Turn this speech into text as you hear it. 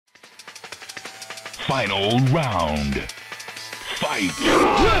Final round. Fight!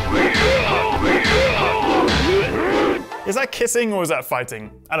 Is that kissing or is that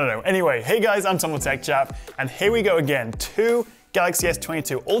fighting? I don't know. Anyway, hey guys, I'm Tom the Tech Chap, and here we go again. Two Galaxy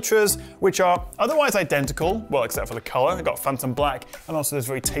S22 Ultras, which are otherwise identical, well, except for the color. I got Phantom Black, and also this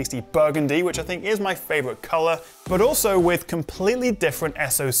very tasty burgundy, which I think is my favorite color, but also with completely different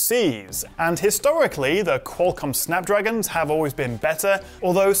SoCs. And historically, the Qualcomm Snapdragons have always been better,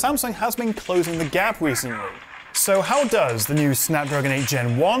 although Samsung has been closing the gap recently. So how does the new Snapdragon 8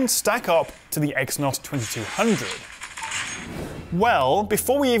 Gen 1 stack up to the Exynos 2200? Well,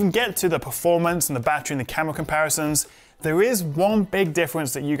 before we even get to the performance and the battery and the camera comparisons, there is one big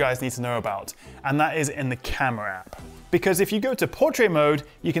difference that you guys need to know about, and that is in the camera app. Because if you go to portrait mode,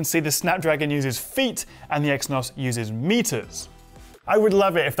 you can see the Snapdragon uses feet and the Exynos uses meters. I would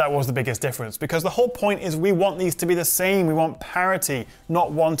love it if that was the biggest difference, because the whole point is we want these to be the same, we want parity,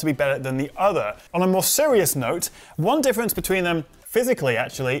 not one to be better than the other. On a more serious note, one difference between them physically,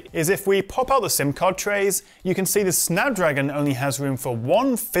 actually, is if we pop out the SIM card trays, you can see the Snapdragon only has room for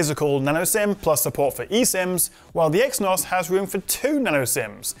one physical nano SIM plus support for eSIMs, while the Exynos has room for two nano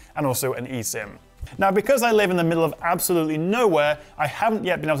SIMs and also an eSIM. Now, because I live in the middle of absolutely nowhere, I haven't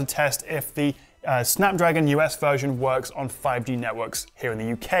yet been able to test if the Snapdragon US version works on 5G networks here in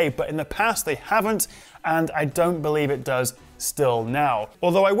the UK, but in the past they haven't, and I don't believe it does still now.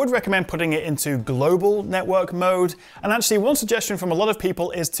 Although I would recommend putting it into global network mode, and actually one suggestion from a lot of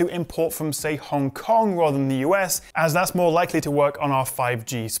people is to import from, say, Hong Kong rather than the US, as that's more likely to work on our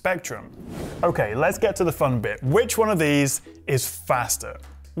 5G spectrum. Okay, let's get to the fun bit. Which one of these is faster?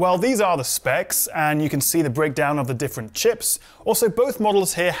 Well, these are the specs, and you can see the breakdown of the different chips. Also, both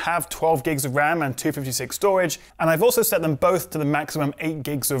models here have 12 gigs of RAM and 256 storage, and I've also set them both to the maximum 8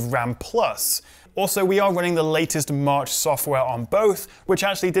 gigs of RAM plus. Also, we are running the latest March software on both, which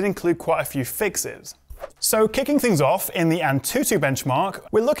actually did include quite a few fixes. So kicking things off in the Antutu benchmark,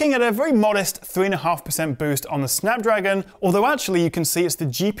 we're looking at a very modest 3.5% boost on the Snapdragon, although actually you can see it's the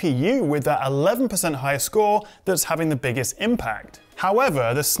GPU with that 11% higher score that's having the biggest impact.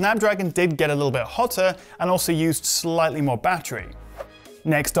 However, the Snapdragon did get a little bit hotter and also used slightly more battery.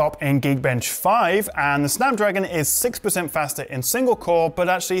 Next up in Geekbench 5, and the Snapdragon is 6% faster in single core, but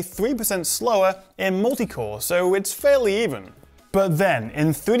actually 3% slower in multi-core, so it's fairly even. But then, in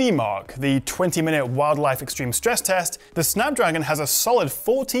 3D Mark, the 20-minute wildlife extreme stress test, the Snapdragon has a solid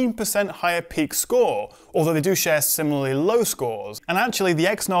 14% higher peak score, although they do share similarly low scores, and actually the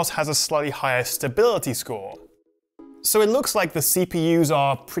Exynos has a slightly higher stability score. So it looks like the CPUs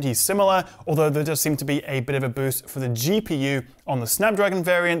are pretty similar, although there does seem to be a bit of a boost for the GPU on the Snapdragon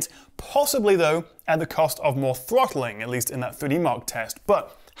variant, possibly though at the cost of more throttling, at least in that 3D Mark test.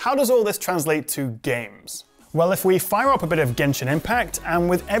 But how does all this translate to games? Well, if we fire up a bit of Genshin Impact, and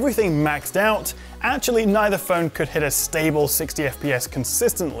with everything maxed out, actually neither phone could hit a stable 60 FPS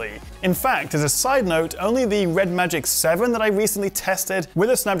consistently. In fact, as a side note, only the Red Magic 7 that I recently tested with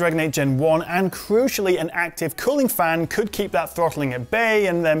a Snapdragon 8 Gen 1 and crucially an active cooling fan could keep that throttling at bay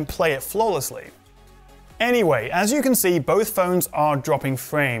and then play it flawlessly. Anyway, as you can see, both phones are dropping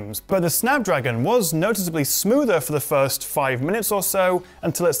frames, but the Snapdragon was noticeably smoother for the first 5 minutes or so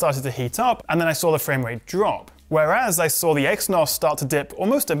until it started to heat up, and then I saw the frame rate drop. Whereas I saw the Exynos start to dip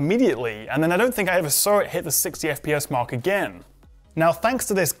almost immediately, and then I don't think I ever saw it hit the 60 FPS mark again. Now, thanks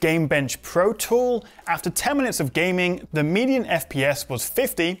to this Gamebench Pro tool, after 10 minutes of gaming, the median FPS was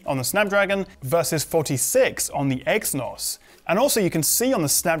 50 on the Snapdragon versus 46 on the Exynos. And also you can see on the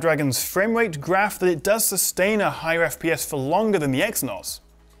Snapdragon's frame rate graph that it does sustain a higher FPS for longer than the Exynos.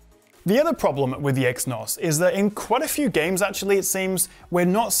 The other problem with the Exynos is that in quite a few games, actually, it seems, we're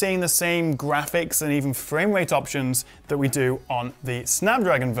not seeing the same graphics and even frame rate options that we do on the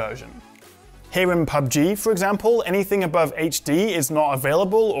Snapdragon version. Here in PUBG, for example, anything above HD is not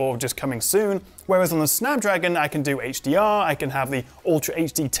available or just coming soon, whereas on the Snapdragon I can do HDR, I can have the Ultra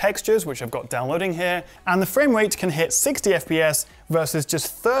HD textures, which I've got downloading here, and the frame rate can hit 60 FPS versus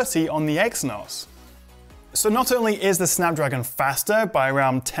just 30 on the Exynos. So not only is the Snapdragon faster by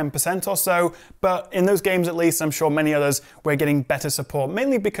around 10% or so, but in those games at least, I'm sure many others, we're getting better support,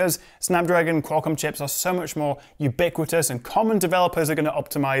 mainly because Snapdragon Qualcomm chips are so much more ubiquitous and common developers are going to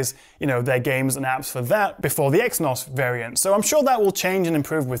optimize, their games and apps for that before the Exynos variant. So I'm sure that will change and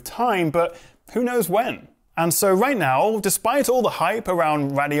improve with time, but who knows when? And so right now, despite all the hype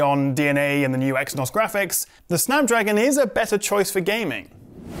around Radeon DNA and the new Exynos graphics, the Snapdragon is a better choice for gaming.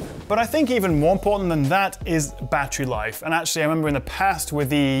 But I think even more important than that is battery life. And actually, I remember in the past with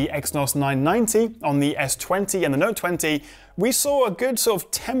the Exynos 990 on the S20 and the Note 20, we saw a good sort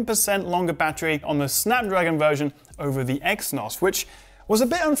of 10% longer battery on the Snapdragon version over the Exynos, which, was a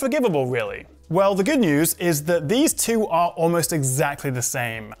bit unforgivable, really. Well, the good news is that these two are almost exactly the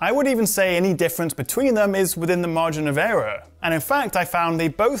same. I would even say any difference between them is within the margin of error. And in fact, I found they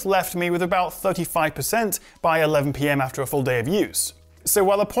both left me with about 35% by 11 PM after a full day of use. So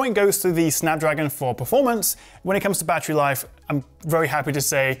while a point goes to the Snapdragon for performance, when it comes to battery life, I'm very happy to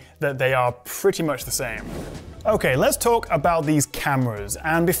say that they are pretty much the same. Okay, let's talk about these cameras.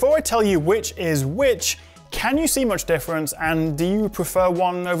 And before I tell you which is which, can you see much difference, and do you prefer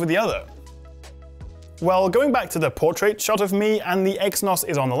one over the other? Well, going back to the portrait shot of me, and the Exynos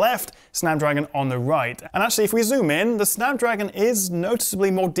is on the left, Snapdragon on the right. And actually, if we zoom in, the Snapdragon is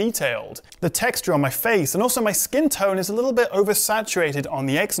noticeably more detailed. The texture on my face and also my skin tone is a little bit oversaturated on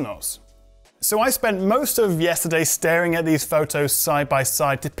the Exynos. So I spent most of yesterday staring at these photos side by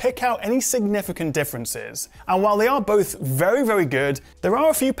side to pick out any significant differences. And while they are both very, very good, there are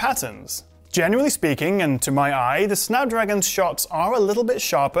a few patterns. Generally speaking, and to my eye, the Snapdragon's shots are a little bit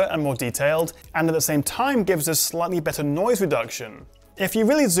sharper and more detailed, and at the same time gives us slightly better noise reduction. If you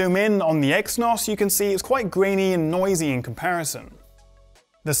really zoom in on the Exynos, you can see it's quite grainy and noisy in comparison.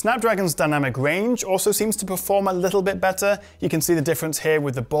 The Snapdragon's dynamic range also seems to perform a little bit better. You can see the difference here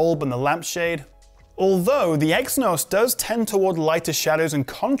with the bulb and the lampshade. Although the Exynos does tend toward lighter shadows and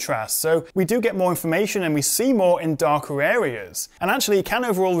contrast, so we do get more information and we see more in darker areas. And actually it can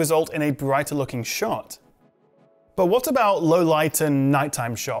overall result in a brighter looking shot. But what about low light and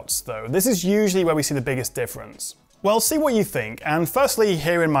nighttime shots though? This is usually where we see the biggest difference. Well, see what you think. And firstly,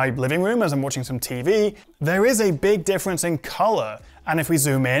 here in my living room as I'm watching some TV, there is a big difference in color. And if we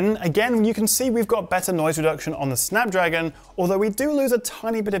zoom in, again, you can see we've got better noise reduction on the Snapdragon, although we do lose a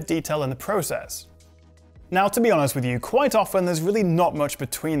tiny bit of detail in the process. Now, to be honest with you, quite often there's really not much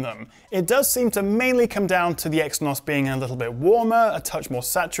between them. It does seem to mainly come down to the Exynos being a little bit warmer, a touch more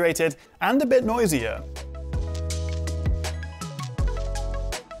saturated, and a bit noisier.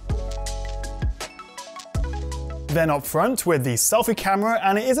 Then up front with the selfie camera,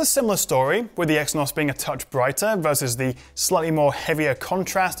 and it is a similar story, with the Exynos being a touch brighter versus the slightly more heavier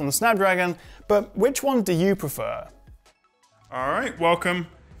contrast on the Snapdragon, but which one do you prefer? Alright, welcome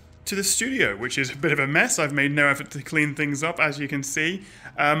to the studio, which is a bit of a mess. I've made no effort to clean things up, as you can see.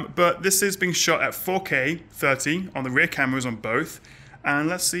 But this is being shot at 4K 30 on the rear cameras on both. And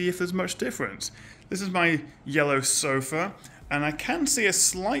let's see if there's much difference. This is my yellow sofa, and I can see a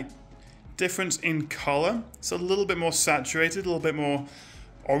slight difference in color. It's a little bit more saturated, a little bit more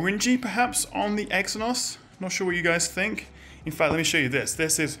orangey perhaps on the Exynos. Not sure what you guys think. In fact, let me show you this.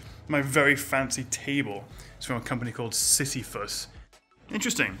 This is my very fancy table. It's from a company called Sisyphus.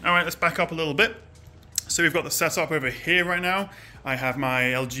 Interesting. All right, let's back up a little bit. So we've got the setup over here right now. I have my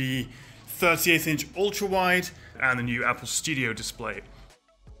LG 38-inch ultra wide and the new Apple Studio display.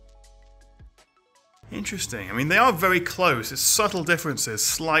 Interesting. I mean, they are very close. It's subtle differences,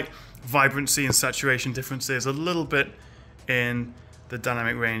 slight vibrancy and saturation differences, a little bit in the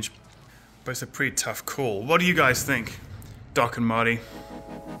dynamic range, but it's a pretty tough call. What do you guys think, Doc and Marty?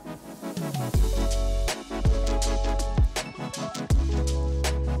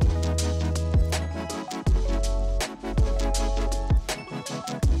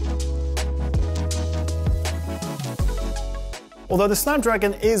 Although the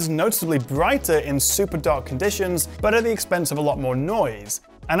Snapdragon is noticeably brighter in super dark conditions, but at the expense of a lot more noise.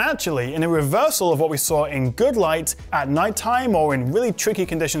 And actually, in a reversal of what we saw in good light at nighttime or in really tricky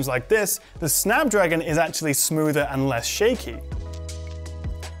conditions like this, the Snapdragon is actually smoother and less shaky.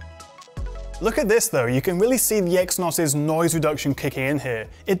 Look at this though, you can really see the Exynos' noise reduction kicking in here.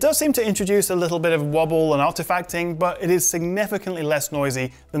 It does seem to introduce a little bit of wobble and artifacting, but it is significantly less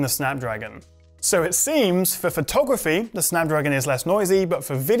noisy than the Snapdragon. So it seems, for photography, the Snapdragon is less noisy, but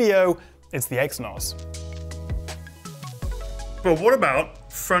for video, it's the Exynos. But what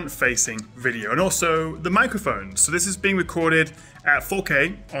about front-facing video and also the microphones? So this is being recorded at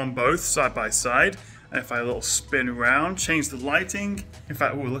 4K on both, side by side. And if I a little spin around, change the lighting. In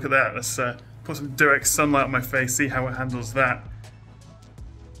fact, oh, look at that. Let's put some direct sunlight on my face, see how it handles that.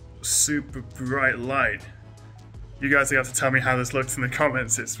 Super bright light. You guys have to tell me how this looks in the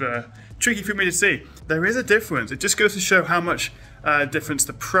comments. It's tricky for me to see. There is a difference. It just goes to show how much difference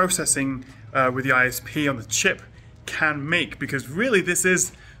the processing with the ISP on the chip can make, because really this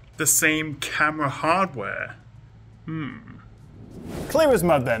is the same camera hardware. Clear as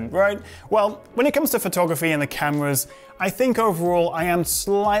mud then, right? Well, when it comes to photography and the cameras, I think overall I am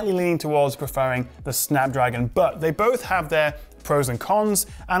slightly leaning towards preferring the Snapdragon, but they both have their pros and cons,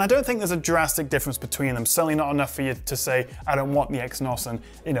 and I don't think there's a drastic difference between them. Certainly not enough for you to say, I don't want the Exynos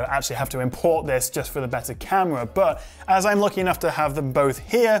and actually have to import this just for the better camera. But as I'm lucky enough to have them both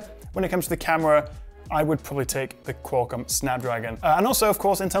here, when it comes to the camera, I would probably take the Qualcomm Snapdragon. And also, of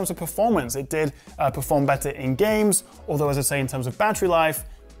course, in terms of performance, it did perform better in games, although as I say, in terms of battery life,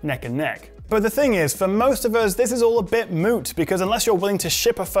 neck and neck. But the thing is, for most of us, this is all a bit moot, because unless you're willing to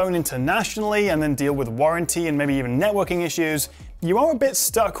ship a phone internationally and then deal with warranty and maybe even networking issues, you are a bit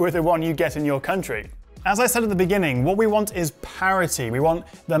stuck with the one you get in your country. As I said at the beginning, what we want is parity. We want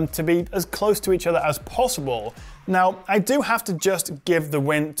them to be as close to each other as possible. Now, I do have to just give the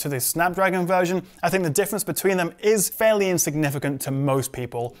win to the Snapdragon version. I think the difference between them is fairly insignificant to most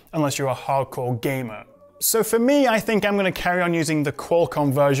people, unless you're a hardcore gamer. So for me, I think I'm going to carry on using the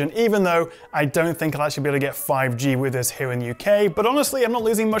Qualcomm version, even though I don't think I'll actually be able to get 5G with this here in the UK, but honestly, I'm not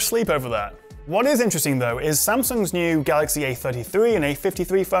losing much sleep over that. What is interesting though is Samsung's new Galaxy A33 and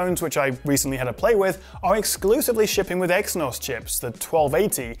A53 phones, which I recently had a play with, are exclusively shipping with Exynos chips, the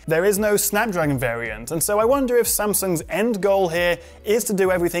 1280. There is no Snapdragon variant, and so I wonder if Samsung's end goal here is to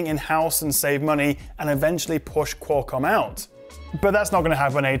do everything in-house and save money and eventually push Qualcomm out. But that's not going to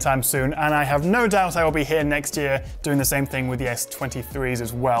happen anytime soon, and I have no doubt I will be here next year doing the same thing with the S23s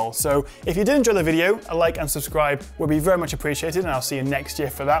as well. So if you did enjoy the video, a like and subscribe would be very much appreciated, and I'll see you next year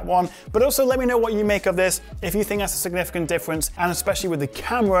for that one. But also let me know what you make of this, if you think that's a significant difference, and especially with the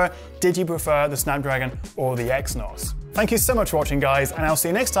camera, did you prefer the Snapdragon or the Exynos? Thank you so much for watching, guys, and I'll see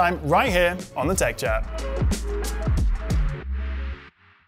you next time right here on the Tech Chat.